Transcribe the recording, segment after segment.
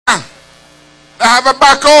They have a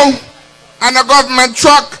backhoe and a government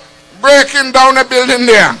truck breaking down a building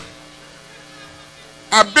there.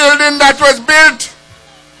 A building that was built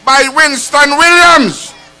by Winston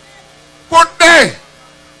Williams. Put there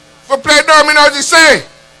for play dominoes, he say.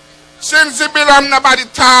 Since he built them, nobody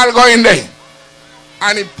tall going there.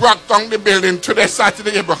 And he broke down the building today, Saturday,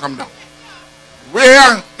 he broke them down.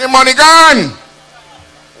 Where the money gone?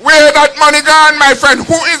 Where that money gone, my friend?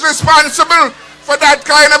 Who is responsible for that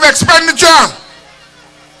kind of expenditure?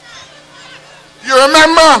 You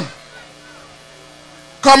remember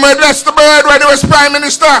Comrade Lester Bird when he was Prime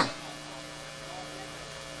Minister?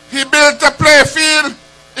 He built a play field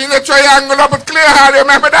in a triangle up at Clearheart. You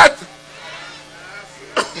remember that?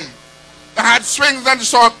 They had swings and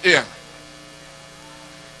so up there.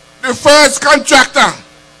 The first contractor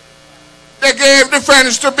they gave the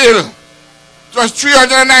French to build just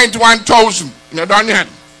 391,000. Not done yet.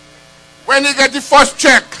 When he got the first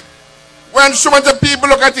check, when so many people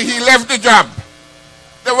look at it, he left the job.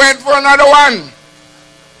 They went for another one.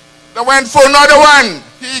 They went for another one.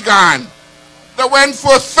 He gone. They went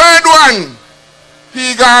for a third one.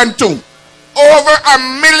 He gone too. Over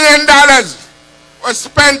 $1 million was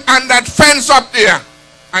spent on that fence up there.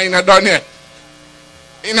 I ain't not done yet.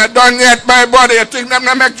 Ain't not done yet, my brother. You think them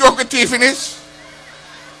not make joke with thief in this?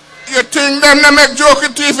 You think them not make joke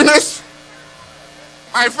with thief in this?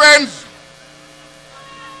 My friends,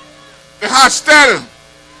 the hostel,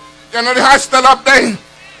 you know the hostel up there?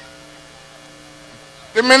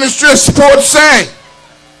 The Ministry of Sports say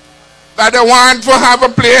that they want to have a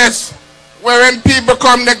place where when people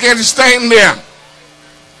come, they can stay in there.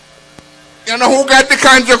 You know who got the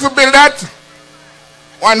contract to build that?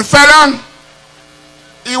 One fella,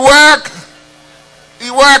 he work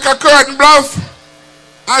at Curtain Bluff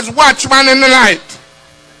as watchman in the night.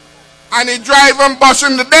 And he drive and bus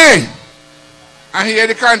in the day. And he had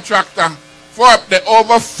the contractor for up there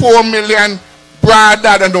over $4 million broad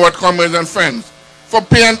dad and Northcomers and friends for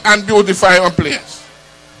paint and beautify one place.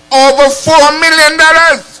 Over $4 million.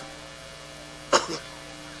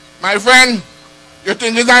 My friend, you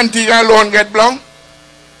think his Antigua alone get blown?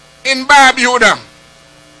 In Barbuda,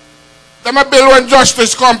 they may build one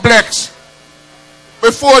justice complex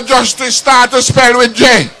before justice start to spell with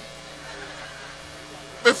J.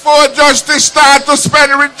 Before justice start to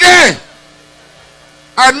spell with J.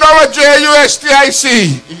 And now a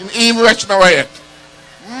J-U-S-T-I-C. You can even reach now yet.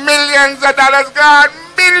 Millions of dollars gone.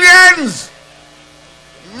 Millions.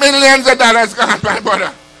 Millions of dollars gone, my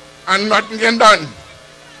brother. And nothing getting done.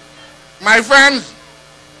 My friends,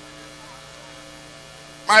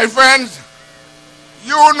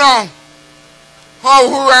 you know how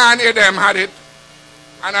Hurani them had it.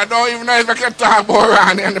 And I don't even know if I can talk about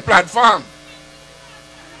Hurani on the platform.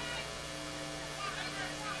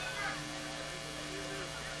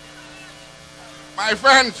 My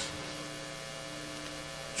friends,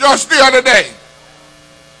 just the other day,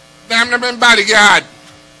 them been bodyguard.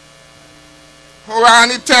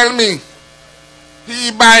 Hurani tell me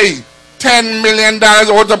he buy $10 million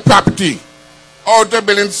out of property out of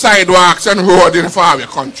building sidewalks and roads in the faraway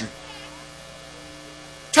country.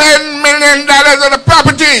 $10 million of the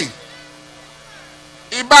property.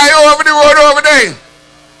 He buy over the road over there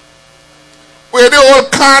where the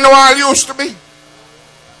old carnival used to be.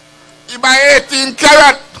 He buy 18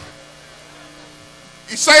 carat.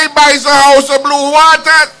 He say he buys a house of blue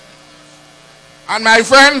water. And my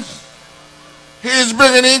friends, he's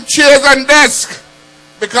bringing in chairs and desks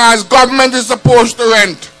because government is supposed to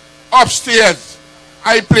rent upstairs.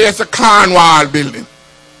 I place a Cornwall building.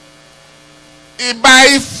 He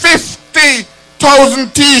buy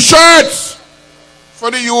 50,000 t-shirts for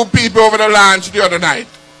the you people over the launch the other night.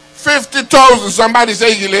 50,000. Somebody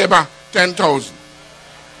say he labor 10,000.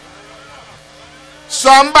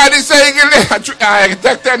 Somebody say he labor. I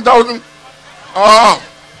take 10,000. Oh.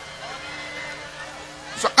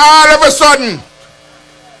 So all of a sudden,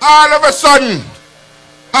 all of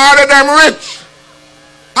them rich.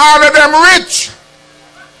 All of them rich.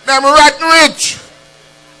 Them rotten rich.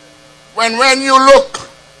 When you look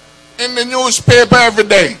in the newspaper every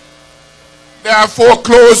day, they are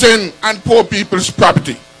foreclosing on poor people's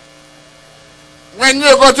property. When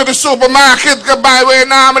you go to the supermarket, you buy where you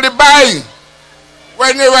normally buy.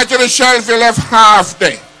 When you go to the shelf, you left half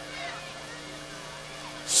day.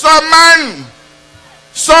 Some man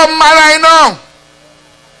I know,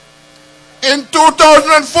 in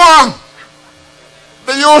 2004,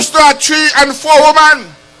 they used to have 3 and 4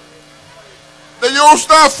 women. They used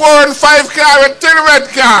to have 4 and 5 car and 10 red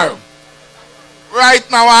car. Right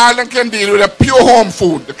now, all them can deal with a pure home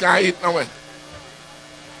food. They can't eat no way.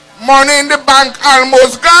 Money in the bank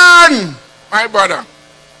almost gone, my brother.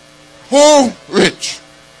 Who rich?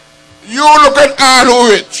 You look at all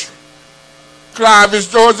who rich.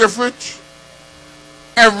 Clavis Joseph rich.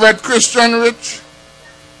 Everett Christian rich.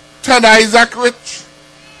 Ted Isaac rich.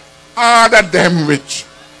 All of them rich.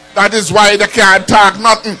 That is why they can't talk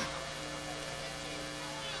nothing.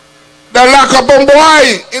 They lock up a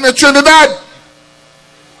boy in Trinidad.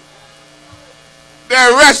 They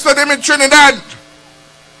arrested him in Trinidad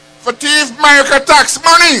for thief America tax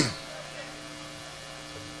money.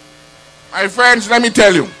 My friends, let me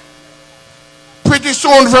tell you, pretty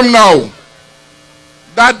soon from now,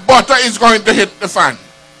 that butter is going to hit the fan.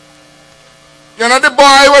 You know, the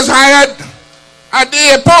boy was hired at the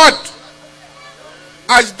airport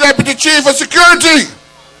as Deputy Chief of Security.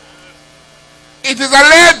 It is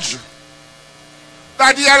alleged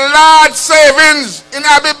that he had large savings in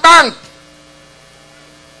Abbey Bank.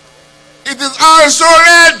 It is also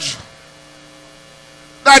alleged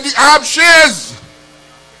that he had shares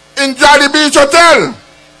in Jolly Beach Hotel.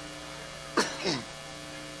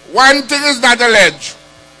 One thing is not alleged,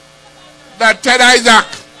 that Ted Isaac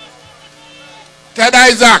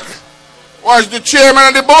was the chairman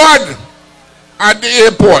of the board at the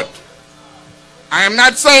airport. I am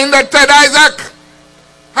not saying that Ted Isaac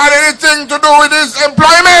had anything to do with his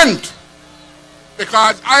employment,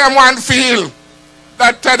 because I am one feel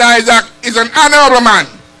that Ted Isaac is an honorable man.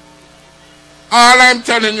 All I'm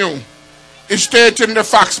telling you is stating the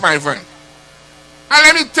facts, my friend. And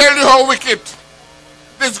let me tell you how wicked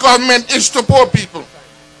this government is to poor people.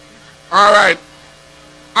 All right.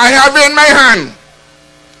 I have in my hand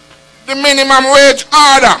the minimum wage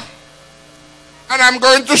order. And I'm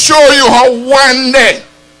going to show you how one day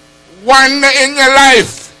in your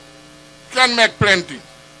life can make plenty.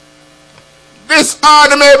 This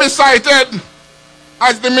order may be cited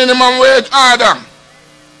as the minimum wage order.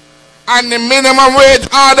 And the minimum wage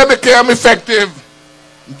order became effective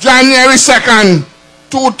January 2nd,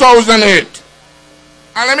 2008.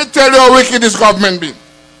 And let me tell you how wicked this government be.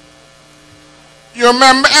 You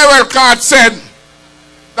remember ALP said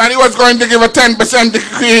that he was going to give a 10%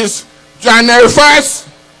 decrease January 1st?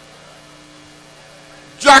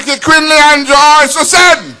 Jackie Quinley Andrew also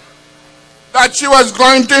said that she was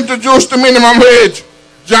going to introduce the minimum wage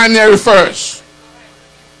January 1st.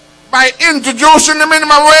 By introducing the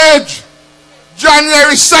minimum wage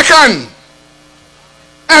January 2nd,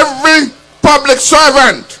 every public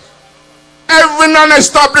servant, every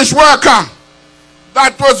non-established worker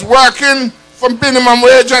that was working for minimum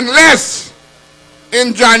wage and less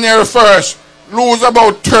in January 1st lose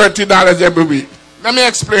about $30 every week. Let me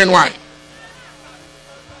explain why.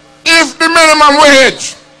 If the minimum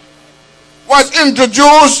wage was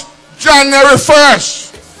introduced January 1st,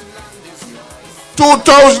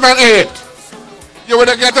 2008, you would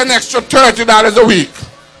get an extra $30 a week.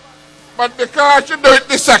 But because you do it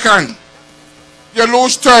the second, you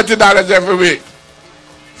lose $30 every week.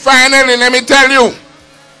 Finally, let me tell you,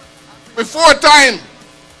 before time,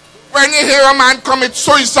 when you hear a man commit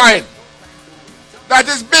suicide, that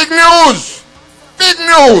is big news. Big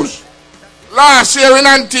news. Last year in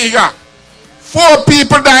Antigua, 4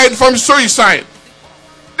 people died from suicide.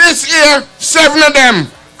 This year, 7 of them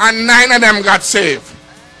and 9 of them got saved.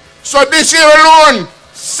 So this year alone,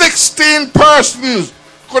 16 persons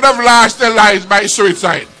could have lost their lives by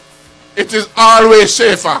suicide. It is always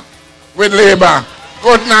safer with labor.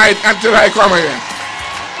 Good night until I come again.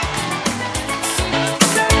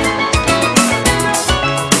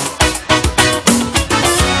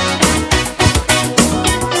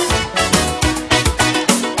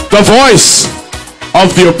 The voice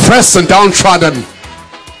of the oppressed and downtrodden.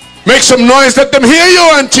 Make some noise, let them hear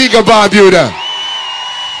you, Antigua Barbuda.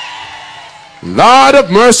 Lord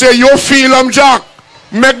of mercy, you feel them, Jack.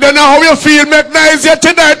 Make them know how you feel. Make nice here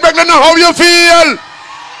tonight. Make them know how you feel.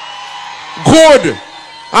 Good.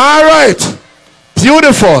 All right.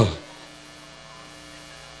 Beautiful.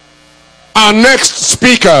 Our next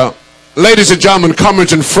speaker, ladies and gentlemen,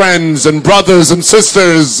 comrades and friends and brothers and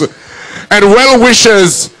sisters and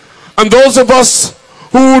well-wishers, and those of us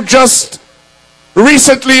who just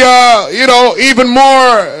recently, even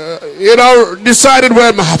more, decided,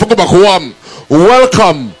 well, I have to go back home.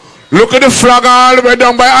 Welcome. Look at the flag all the way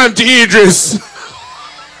down by Auntie Idris.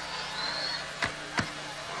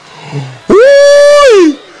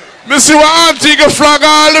 Woo! Me see what Auntie got flag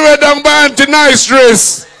all the way down by Auntie Nice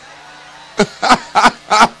Dress.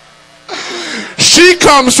 She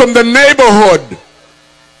comes from the neighborhood.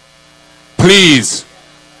 Please.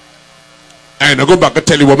 And I go back and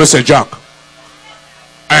tell you what I say, Jack.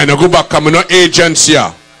 And I go back, I'm no agents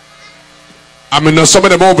here. I mean, some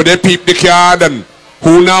of them over there peep the card, and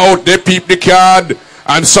who now they peep the card,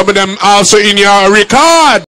 and some of them also in your record.